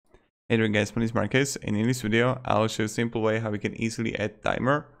Hey there guys, my name is Marcus, and in this video I'll show you a simple way how we can easily add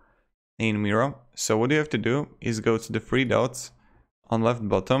timer in Miro. So what you have to do is go to the three dots on left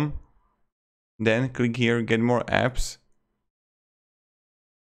bottom, then click here get more apps,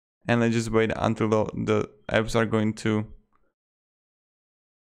 and then just wait until the apps are going to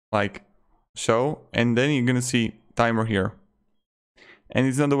like show, and then you're gonna see timer here. And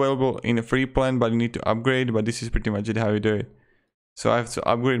it's not available in a free plan, but you need to upgrade, but this is pretty much it how you do it. So I have to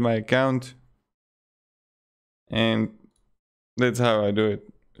upgrade my account, and that's how I do it.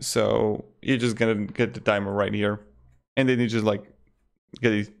 So you're just gonna get the timer right here, and then you just like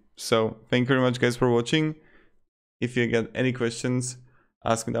get it. So thank you very much guys for watching. If you get any questions,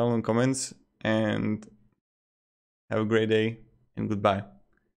 ask me down in the comments, and have a great day and goodbye.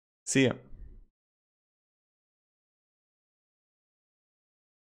 See ya.